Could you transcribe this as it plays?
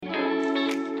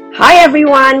Hi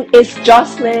everyone, it's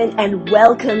Jocelyn and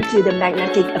welcome to the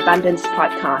Magnetic Abundance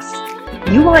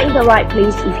Podcast. You are in the right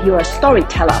place if you're a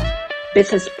storyteller,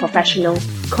 business professional,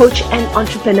 coach and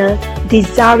entrepreneur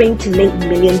desiring to make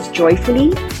millions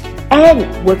joyfully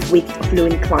and work with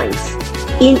affluent clients.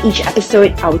 In each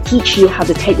episode, I will teach you how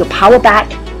to take your power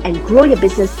back and grow your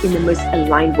business in the most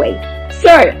aligned way.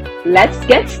 So, let's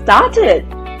get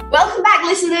started. Welcome back,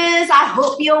 listeners. I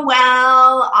hope you're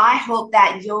well. I hope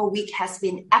that your week has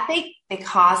been epic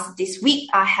because this week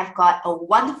I have got a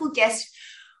wonderful guest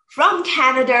from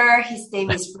Canada. His name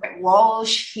is Brett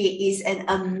Walsh. He is an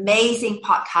amazing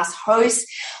podcast host.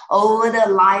 Over the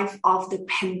life of the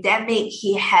pandemic,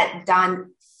 he had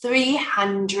done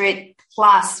 300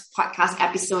 plus podcast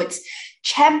episodes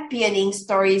championing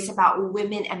stories about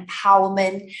women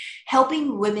empowerment,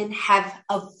 helping women have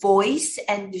a voice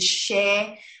and to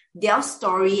share their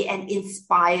story and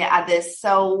inspire others.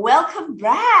 So welcome,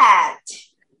 Brad.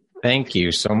 Thank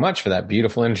you so much for that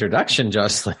beautiful introduction,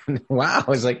 Jocelyn. Wow. I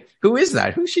was like, who is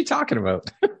that? Who's she talking about?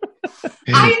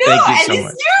 I know, and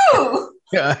it's you.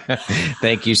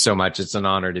 Thank you so much. It's an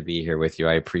honor to be here with you.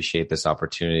 I appreciate this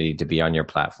opportunity to be on your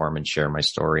platform and share my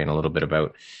story and a little bit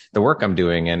about the work I'm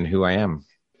doing and who I am.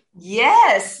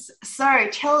 Yes. So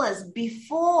tell us,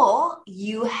 before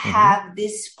you have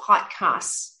this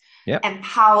podcast,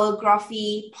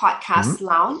 Empowergraphy Podcast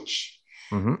Lounge,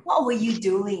 what were you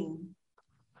doing?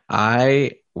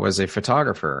 I was a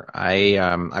photographer.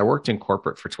 I worked in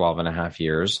corporate for 12 and a half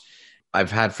years.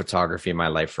 I've had photography in my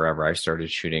life forever. I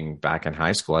started shooting back in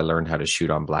high school. I learned how to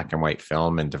shoot on black and white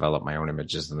film and develop my own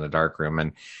images in the darkroom.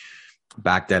 And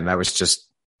back then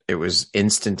it was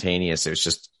instantaneous. It was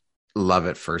just love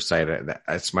at first sight.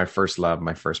 It's my first love,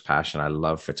 my first passion. I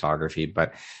love photography,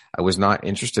 but I was not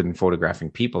interested in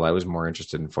photographing people. I was more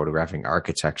interested in photographing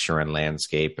architecture and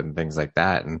landscape and things like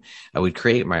that. And I would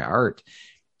create my art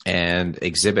and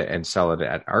exhibit and sell it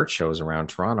at art shows around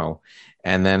Toronto.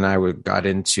 And then I got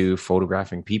into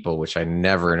photographing people, which I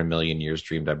never in a million years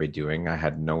dreamed I'd be doing. I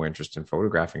had no interest in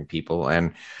photographing people.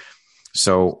 And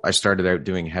so I started out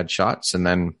doing headshots and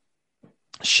then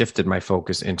shifted my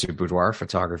focus into boudoir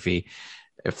photography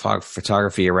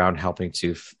around helping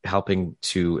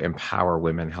to empower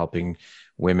women, helping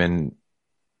women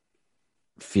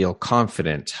feel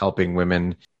confident, helping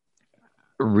women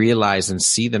realize and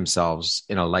see themselves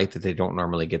in a light that they don't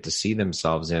normally get to see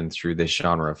themselves in through this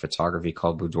genre of photography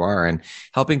called boudoir, and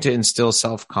helping to instill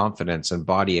self-confidence and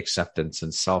body acceptance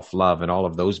and self-love and all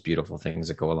of those beautiful things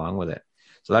that go along with it.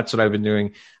 So that's what I've been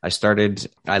doing.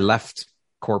 I left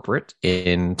corporate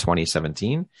in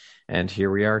 2017 and here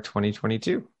we are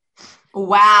 2022.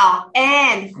 Wow.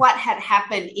 And what had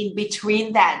happened in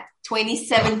between that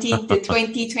 2017 to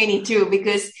 2022,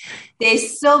 because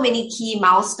there's so many key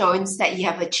milestones that you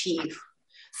have achieved.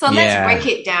 So let's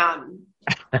break it down.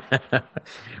 The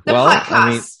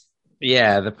podcast.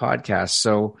 The podcast.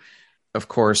 So of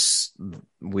course,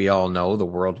 we all know the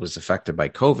world was affected by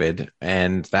COVID,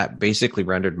 and that basically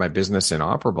rendered my business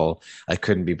inoperable. I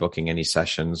couldn't be booking any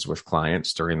sessions with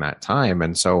clients during that time.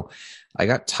 And so I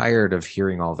got tired of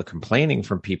hearing all the complaining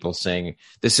from people saying,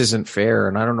 this isn't fair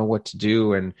and I don't know what to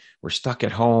do and we're stuck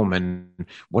at home and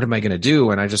what am I going to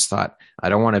do? And I just thought, I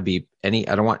don't want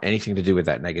anything to do with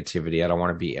that negativity. I don't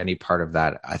want to be any part of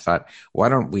that. I thought, why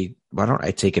don't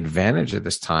I take advantage of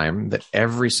this time that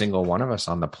every single one of us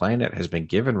on the planet has been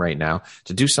given right now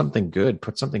to do something good,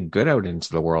 put something good out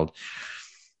into the world.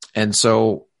 And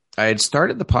so I had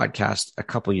started the podcast a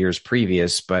couple years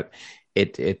previous, but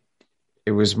it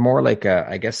was more like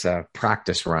a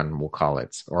practice run, we'll call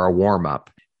it, or a warm up.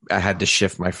 I had to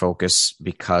shift my focus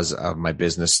because of my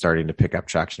business starting to pick up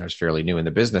traction. I was fairly new in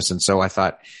the business. And so I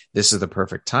thought this is the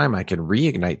perfect time. I can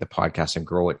reignite the podcast and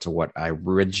grow it to what I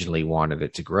originally wanted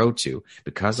it to grow to,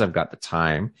 because I've got the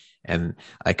time and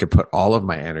I could put all of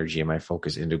my energy and my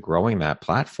focus into growing that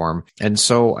platform. And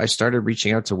so I started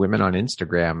reaching out to women on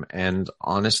Instagram, and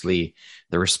honestly,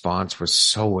 the response was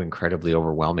so incredibly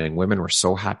overwhelming. Women were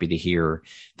so happy to hear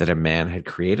that a man had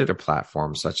created a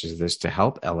platform such as this to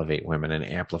help elevate women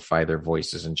and amplify their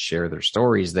voices and share their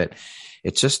stories, that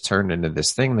it just turned into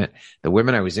this thing that the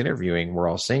women I was interviewing were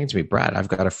all saying to me, Brad, I've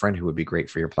got a friend who would be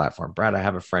great for your platform. Brad, I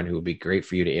have a friend who would be great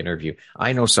for you to interview.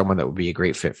 I know someone that would be a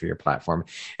great fit for your platform.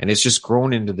 And it's just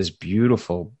grown into this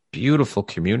beautiful, beautiful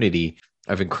community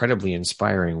of incredibly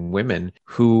inspiring women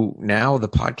who now the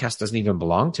podcast doesn't even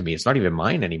belong to me. It's not even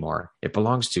mine anymore. It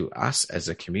belongs to us as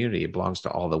a community. It belongs to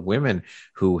all the women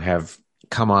who have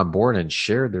come on board and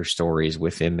shared their stories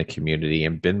within the community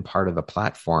and been part of the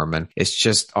platform. And it's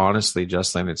just honestly,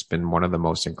 Jocelyn, it's been one of the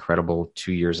most incredible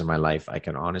 2 years of my life. I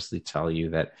can honestly tell you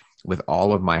that with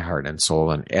all of my heart and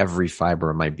soul and every fiber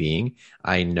of my being,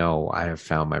 I know I have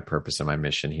found my purpose and my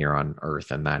mission here on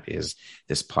earth. And that is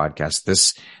this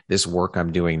podcast. This work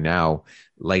I'm doing now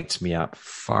lights me up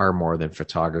far more than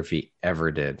photography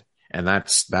ever did. And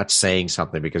that's saying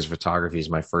something, because photography is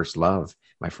my first love,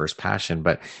 my first passion.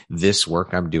 But this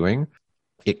work I'm doing,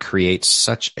 it creates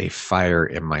such a fire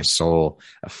in my soul,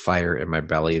 a fire in my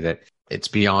belly, that it's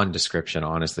beyond description.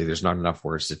 Honestly, there's not enough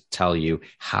words to tell you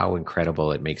how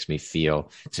incredible it makes me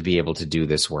feel to be able to do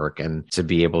this work and to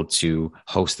be able to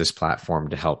host this platform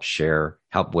to help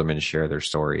women share their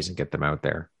stories and get them out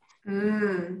there.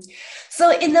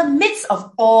 So in the midst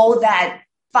of all that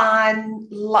fun,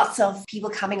 lots of people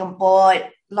coming on board,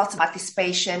 lots of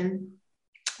participation,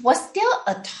 was there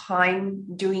a time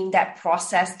during that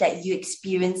process that you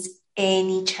experienced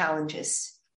any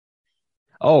challenges?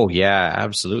 Oh, yeah,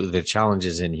 absolutely. The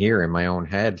challenges in here in my own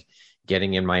head,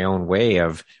 getting in my own way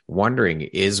of wondering,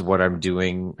 is what I'm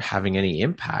doing having any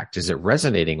impact? Is it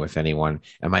resonating with anyone?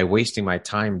 Am I wasting my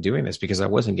time doing this because I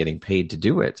wasn't getting paid to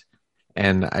do it?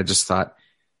 And I just thought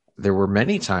there were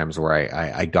many times where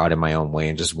I got in my own way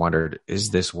and just wondered, is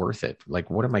this worth it?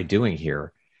 Like, what am I doing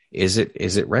here? Is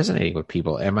it resonating with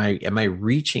people? Am I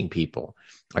reaching people?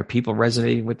 Are people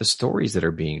resonating with the stories that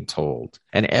are being told?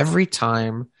 And every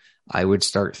time I would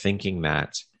start thinking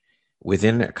that,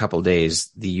 within a couple of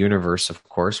days, the universe, of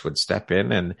course, would step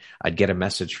in and I'd get a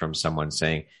message from someone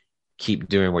saying, keep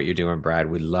doing what you're doing, Brad.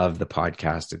 We love the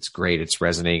podcast. It's great. It's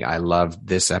resonating. I love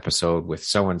this episode with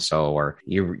so-and-so, or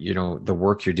you know, the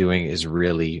work you're doing is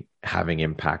really having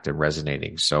impact and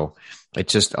resonating. So it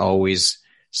just always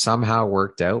somehow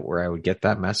worked out where I would get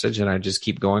that message and I just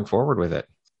keep going forward with it.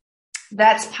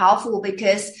 That's powerful,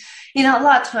 because, you know, a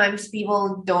lot of times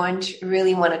people don't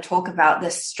really want to talk about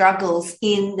the struggles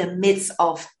in the midst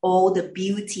of all the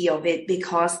beauty of it,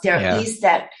 because there is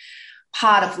that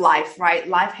part of life, right?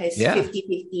 Life has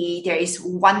 50-50. There is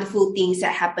wonderful things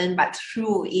that happen, but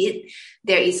through it,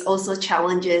 there is also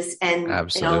challenges and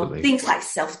you know, things like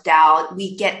self-doubt.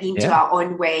 We get into our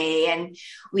own way and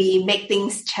we make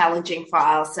things challenging for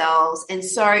ourselves. And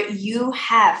so you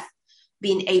have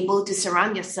been able to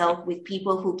surround yourself with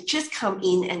people who just come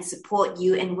in and support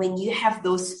you. And when you have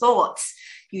those thoughts,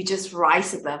 you just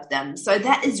rise above them. So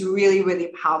that is really,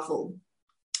 really powerful.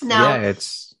 Now,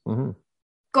 it's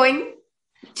going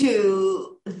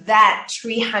to that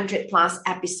 300 plus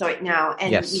episode now,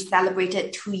 and we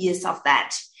celebrated 2 years of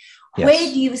that. Where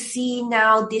do you see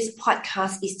now this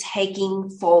podcast is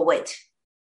taking forward?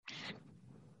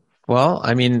 Well,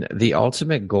 I mean, the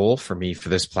ultimate goal for me for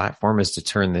this platform is to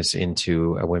turn this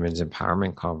into a women's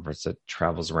empowerment conference that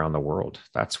travels around the world.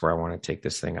 That's where I want to take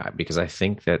this thing out, because I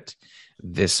think that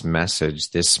this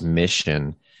message, this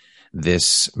mission,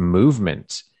 this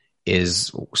movement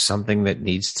is something that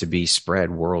needs to be spread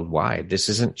worldwide. This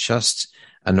isn't just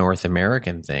a North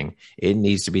American thing. It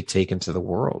needs to be taken to the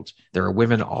world. There are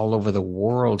women all over the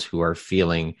world who are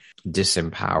feeling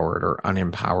disempowered or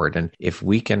unempowered. And if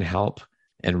we can help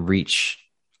and reach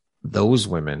those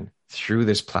women through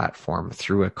this platform,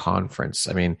 through a conference,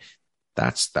 I mean,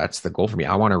 that's the goal for me.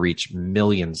 I want to reach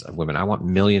millions of women. I want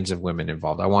millions of women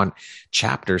involved. I want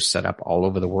chapters set up all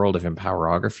over the world of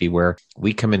Empowerography, where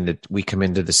we come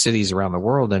into the cities around the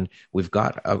world, and we've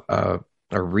got a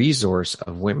resource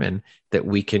of women that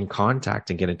we can contact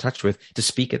and get in touch with to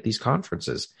speak at these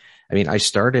conferences. I mean, I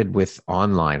started with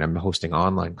online. I'm hosting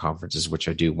online conferences, which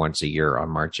I do once a year on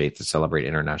March 8th to celebrate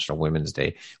International Women's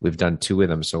Day. We've done 2 of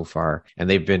them so far, and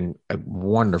they've been a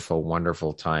wonderful,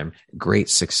 wonderful time. Great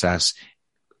success,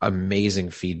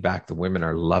 amazing feedback. The women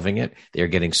are loving it. They're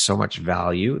getting so much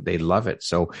value. They love it.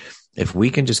 So if we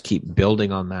can just keep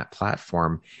building on that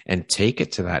platform and take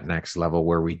it to that next level,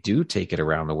 where we do take it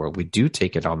around the world, we do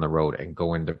take it on the road and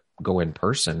go in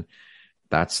person,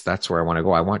 that's where I want to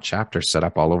go. I want chapters set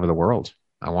up all over the world.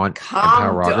 I want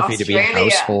Empowerography to be a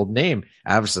household name.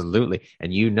 Absolutely.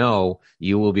 And you know,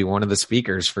 you will be one of the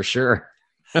speakers for sure.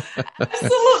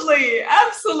 Absolutely.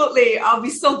 I'll be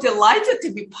so delighted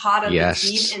to be part of the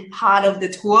team and part of the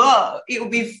tour. It will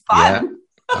be fun.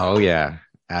 Yeah. Oh yeah,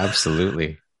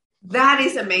 absolutely. That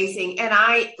is amazing. And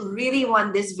I really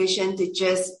want this vision to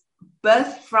just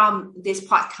birth from this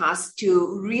podcast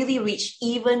to really reach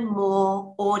even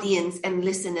more audience and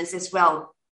listeners as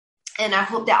well. And I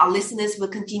hope that our listeners will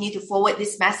continue to forward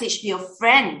this message to your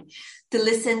friend to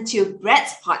listen to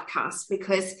Brad's podcast,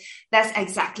 because that's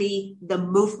exactly the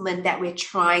movement that we're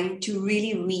trying to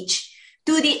really reach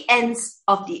to the ends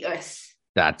of the earth.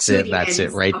 That's it. That's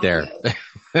it right there.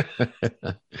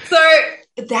 So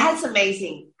that's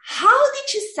amazing. How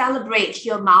did you celebrate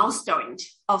your milestone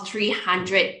of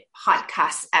 300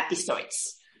 podcast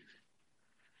episodes?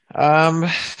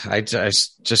 I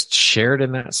just shared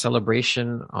in that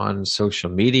celebration on social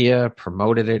media,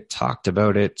 promoted it, talked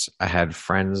about it. I had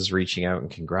friends reaching out and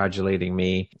congratulating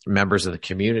me, members of the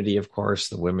community, of course,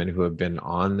 the women who have been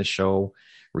on the show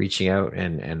reaching out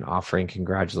and offering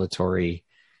congratulatory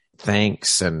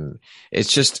thanks. And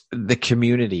it's just the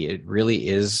community. It really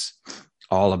is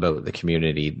all about the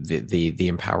community, the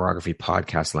Empowerography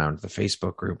Podcast Lounge, the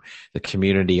Facebook group, the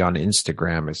community on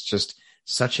Instagram. It's just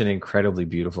such an incredibly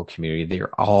beautiful community. They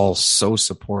are all so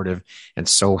supportive and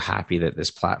so happy that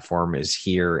this platform is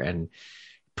here and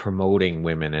promoting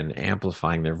women and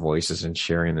amplifying their voices and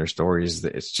sharing their stories.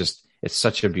 It's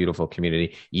such a beautiful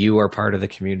community. You are part of the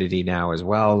community now as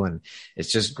well. And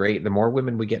it's just great. The more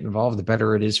women we get involved, the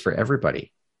better it is for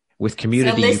everybody. With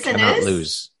community, you cannot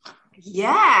lose.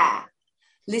 Yeah.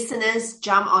 Listeners,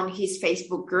 jump on his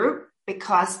Facebook group,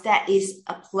 because that is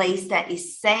a place that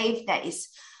is safe, that is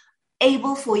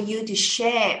able for you to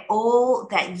share all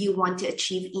that you want to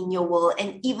achieve in your world.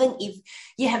 And even if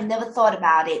you have never thought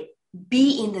about it,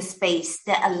 be in the space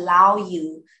that allow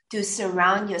you to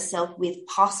surround yourself with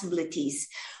possibilities,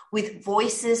 with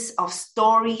voices of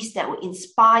stories that will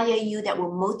inspire you, that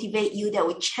will motivate you, that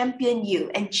will champion you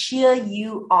and cheer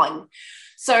you on.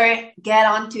 So get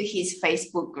onto his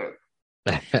Facebook group.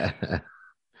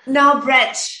 Now,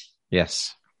 Brett.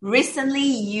 Yes. Recently,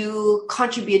 you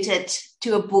contributed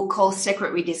to a book called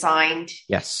Sacred Redesigned.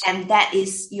 Yes. And that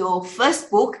is your first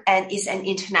book and is an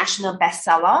international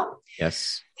bestseller.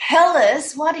 Yes. Tell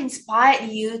us what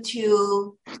inspired you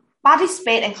to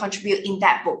participate and contribute in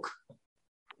that book.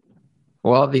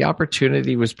 Well, the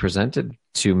opportunity was presented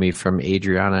to me from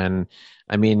Adriana. And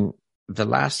I mean, the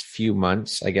last few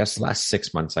months, I guess last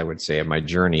 6 months, I would say, of my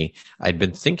journey, I'd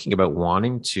been thinking about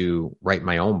wanting to write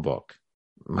my own book,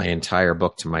 my entire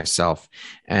book to myself.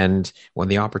 And when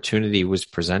the opportunity was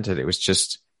presented, it was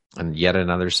just and yet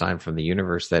another sign from the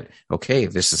universe that, okay,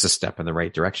 this is a step in the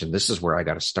right direction. This is where I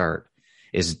got to start,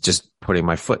 is just putting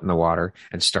my foot in the water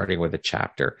and starting with a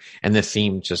chapter. And the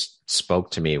theme just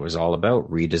spoke to me. It was all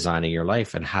about redesigning your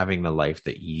life and having the life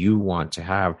that you want to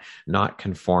have, not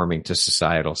conforming to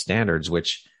societal standards,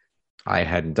 which I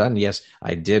hadn't done. Yes,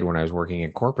 I did when I was working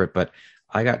in corporate, but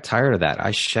I got tired of that.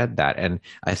 I shed that. And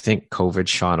I think COVID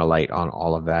shone a light on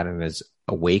all of that and has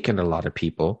awakened a lot of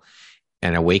people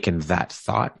and awakened that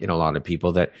thought in a lot of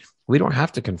people that we don't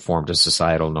have to conform to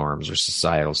societal norms or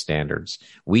societal standards.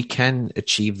 We can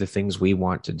achieve the things we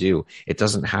want to do. It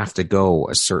doesn't have to go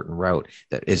a certain route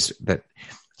that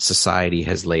society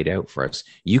has laid out for us.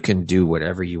 You can do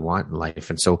whatever you want in life.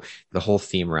 And so the whole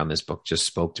theme around this book just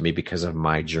spoke to me because of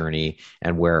my journey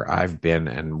and where I've been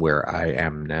and where I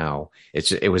am now.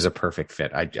 It was a perfect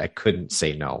fit. I couldn't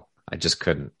say no. I just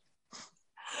couldn't.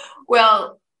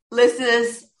 Well,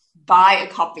 listeners, buy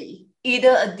a copy,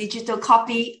 either a digital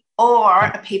copy or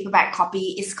a paperback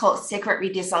copy. It's called Sacred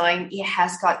Redesign. It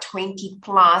has got 20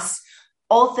 plus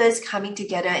authors coming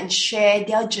together and share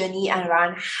their journey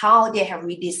around how they have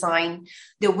redesigned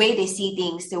the way they see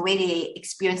things, the way they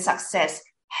experience success,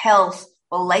 health,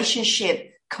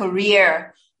 relationship,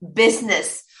 career,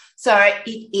 business. So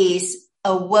it is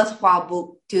a worthwhile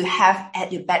book to have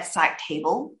at your bedside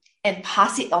table and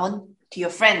pass it on to your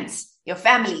friends, your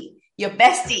family, your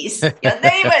besties, your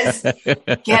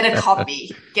neighbors. Get a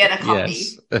copy.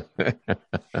 Yes.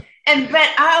 And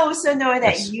Brett, I also know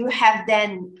that you have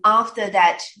then, after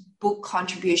that book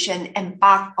contribution,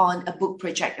 embarked on a book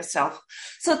project yourself.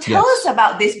 So tell us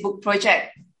about this book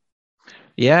project.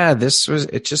 Yeah,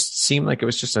 it just seemed like it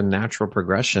was just a natural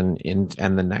progression and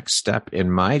the next step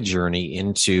in my journey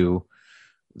into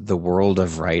the world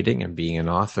of writing and being an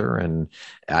author. And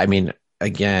I mean,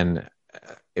 again,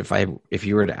 if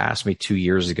you were to ask me 2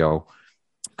 years ago,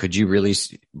 could you really,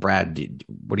 Brad,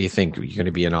 what do you think? Are you going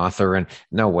to be an author? And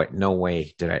no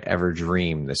way did I ever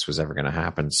dream this was ever going to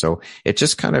happen. So it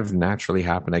just kind of naturally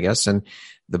happened, I guess. And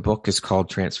the book is called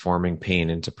Transforming Pain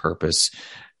into Purpose,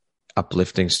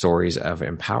 Uplifting Stories of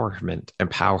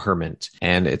Empowerment.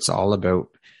 And it's all about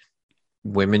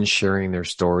women sharing their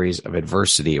stories of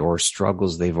adversity or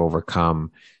struggles they've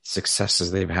overcome,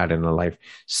 successes they've had in their life,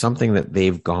 something that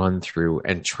they've gone through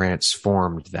and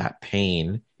transformed that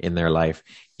pain in their life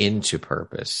into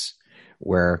purpose,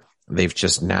 where they've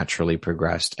just naturally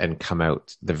progressed and come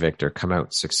out the victor, come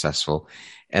out successful,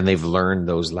 and they've learned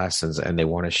those lessons and they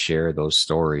want to share those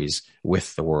stories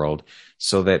with the world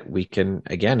so that we can,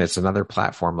 again, it's another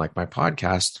platform like my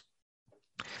podcast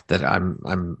that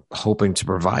I'm hoping to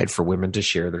provide for women to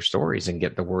share their stories and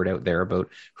get the word out there about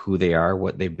who they are,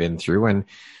 what they've been through, and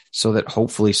so that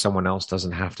hopefully someone else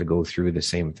doesn't have to go through the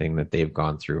same thing that they've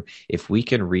gone through. If we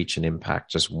can reach and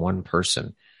impact just one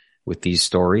person with these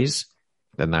stories,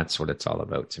 then that's what it's all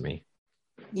about to me.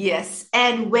 Yes.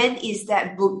 And when is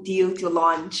that book due to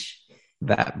launch?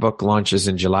 That book launches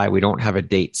in July. We don't have a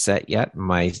date set yet.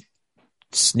 My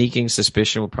sneaking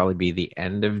suspicion will probably be the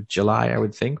end of July, I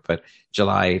would think, but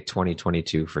July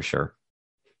 2022 for sure.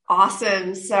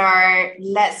 Awesome. So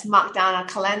let's mark down our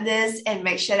calendars and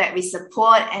make sure that we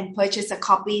support and purchase a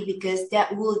copy, because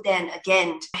that will then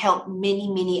again help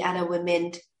many other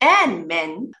women and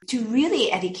men to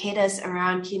really educate us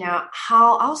around,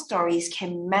 how our stories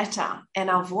can matter and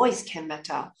our voice can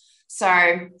matter.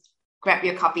 So grab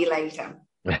your copy later.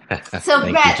 So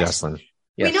Thank Brett, you, Jocelyn.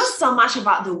 Yes. We know so much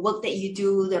about the work that you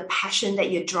do, the passion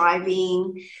that you're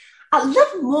driving. I'd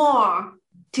love more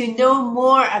to know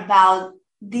more about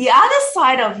the other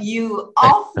side of you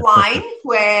offline,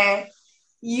 where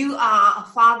you are a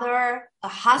father, a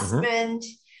husband,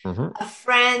 a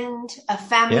friend, a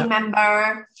family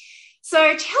member.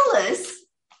 So tell us,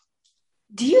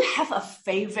 do you have a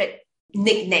favorite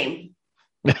nickname?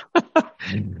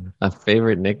 A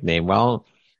favorite nickname? Well,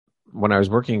 when I was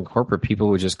working in corporate, people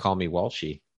would just call me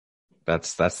Walshy.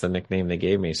 That's the nickname they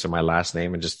gave me. So my last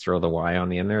name and just throw the Y on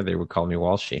the end there, they would call me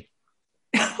Walshy.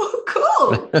 Oh,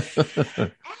 cool.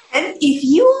 And if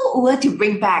you were to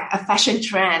bring back a fashion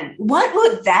trend, what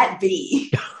would that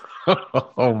be?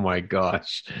 Oh my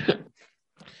gosh.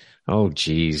 Oh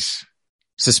geez.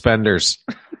 Suspenders.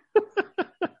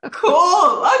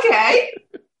 Cool. Okay.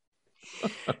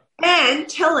 And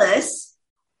tell us,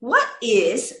 what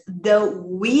is the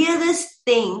weirdest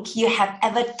thing you have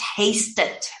ever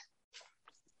tasted?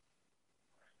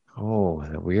 Oh,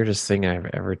 the weirdest thing I've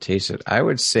ever tasted. I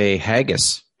would say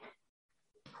haggis.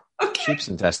 Okay. Sheep's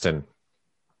intestine.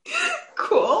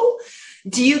 Cool.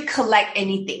 Do you collect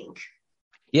anything?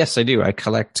 Yes, I do. I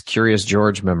collect Curious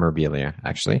George memorabilia,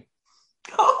 actually.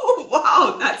 Oh,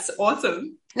 wow. That's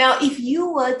awesome. Now, if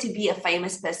you were to be a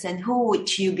famous person, who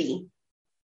would you be?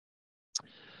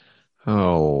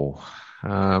 Oh,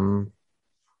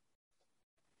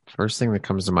 first thing that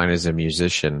comes to mind is a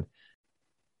musician.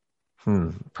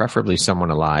 Preferably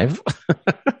someone alive.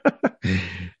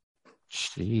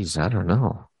 Jeez, I don't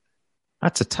know.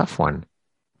 That's a tough one.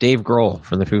 Dave Grohl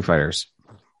from the Foo Fighters.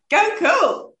 Oh,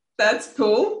 cool. That's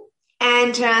cool.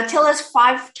 And tell us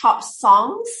 5 top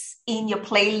songs in your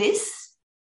playlist.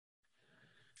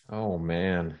 Oh,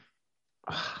 man.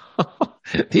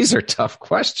 These are tough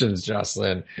questions,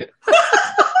 Jocelyn.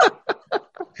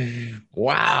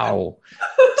 Wow.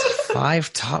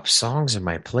 5 top songs in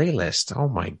my playlist. Oh,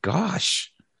 my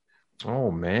gosh.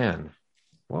 Oh, man.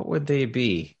 What would they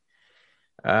be?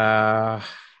 Bread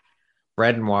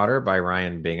and Water by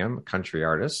Ryan Bingham, a country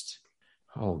artist.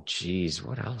 Oh, geez.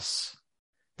 What else?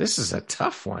 This is a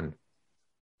tough one.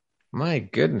 My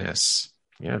goodness.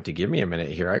 You have to give me a minute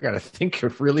here. I got to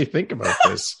really think about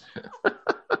this. All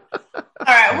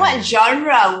right. What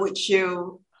genre would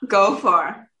you go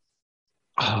for?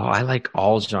 Oh, I like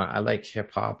all genres. I like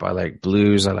hip hop. I like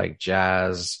blues. I like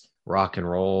jazz, rock and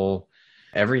roll,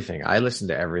 everything. I listen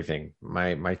to everything.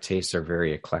 My tastes are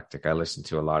very eclectic. I listen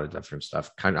to a lot of different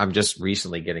stuff. I'm just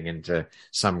recently getting into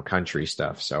some country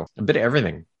stuff. So a bit of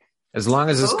everything. As long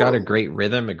as it's got a great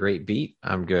rhythm, a great beat,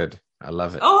 I'm good. I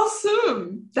love it.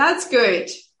 Awesome. That's good.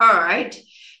 All right.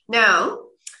 Now,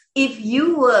 if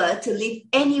you were to live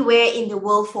anywhere in the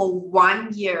world for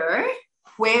 1 year,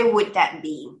 where would that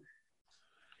be?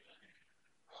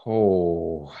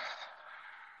 Oh,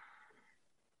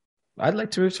 I'd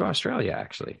like to move to Australia,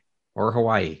 actually, or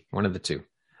Hawaii, one of the two.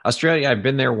 Australia, I've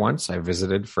been there once. I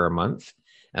visited for a month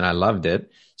and I loved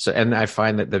it. So, and I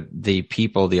find that the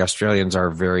people, the Australians, are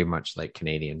very much like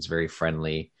Canadians, very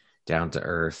friendly, down to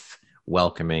earth,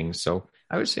 welcoming. So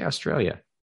I would say Australia.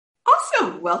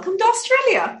 Awesome. Welcome to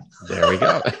Australia. There we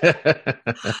go.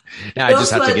 Now I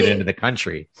just have to get into the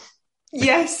country.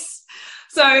 Yes.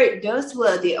 So those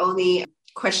were the only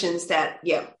questions that,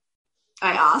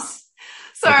 I asked.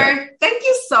 So Thank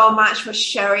you so much for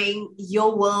sharing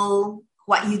your world,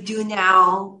 what you do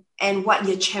now, and what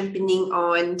you're championing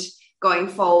on going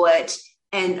forward,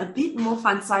 and a bit more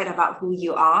fun side about who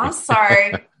you are. So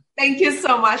thank you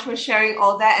so much for sharing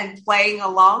all that and playing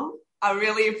along. I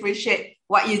really appreciate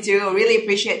what you do. I really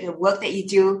appreciate the work that you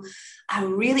do. I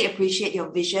really appreciate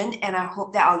your vision, and I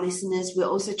hope that our listeners will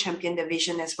also champion the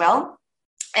vision as well.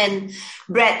 And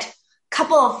Brett,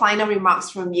 couple of final remarks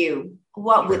from you.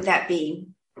 What would that be?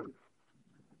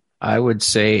 I would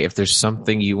say if there's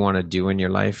something you want to do in your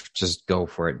life, just go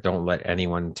for it. Don't let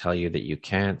anyone tell you that you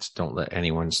can't. Don't let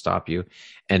anyone stop you.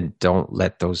 And don't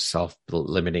let those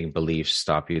self-limiting beliefs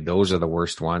stop you. Those are the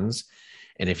worst ones.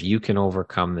 And if you can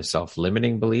overcome the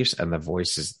self-limiting beliefs and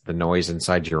the noise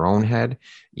inside your own head,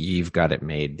 you've got it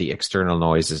made. The external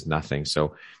noise is nothing.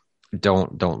 So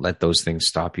don't let those things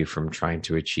stop you from trying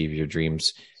to achieve your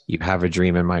dreams. You have a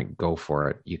dream in mind, go for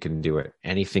it. You can do it.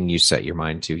 Anything you set your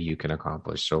mind to, you can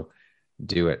accomplish. So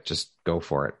do it. Just go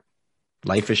for it.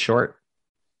 Life is short.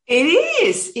 It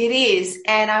is.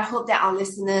 And I hope that our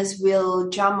listeners will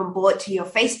jump on board to your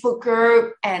Facebook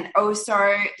group and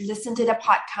also listen to the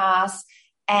podcast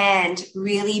and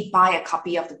really buy a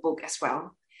copy of the book as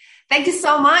well. Thank you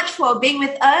so much for being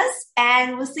with us,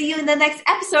 and we'll see you in the next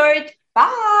episode.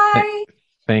 Bye.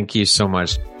 Thank you so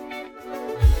much.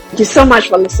 Thank you so much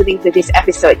for listening to this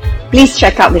episode. Please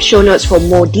check out the show notes for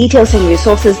more details and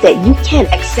resources that you can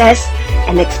access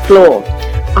and explore.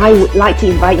 I would like to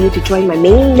invite you to join my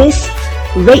mailing list,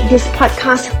 rate this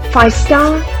podcast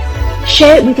 5-star,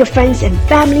 share it with your friends and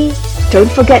family. Don't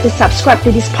forget to subscribe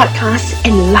to this podcast.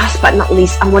 And last but not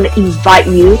least, I want to invite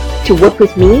you to work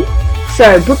with me.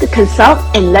 So book a consult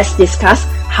and let's discuss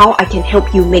how I can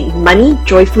help you make money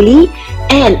joyfully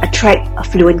and attract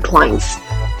affluent clients.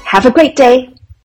 Have a great day.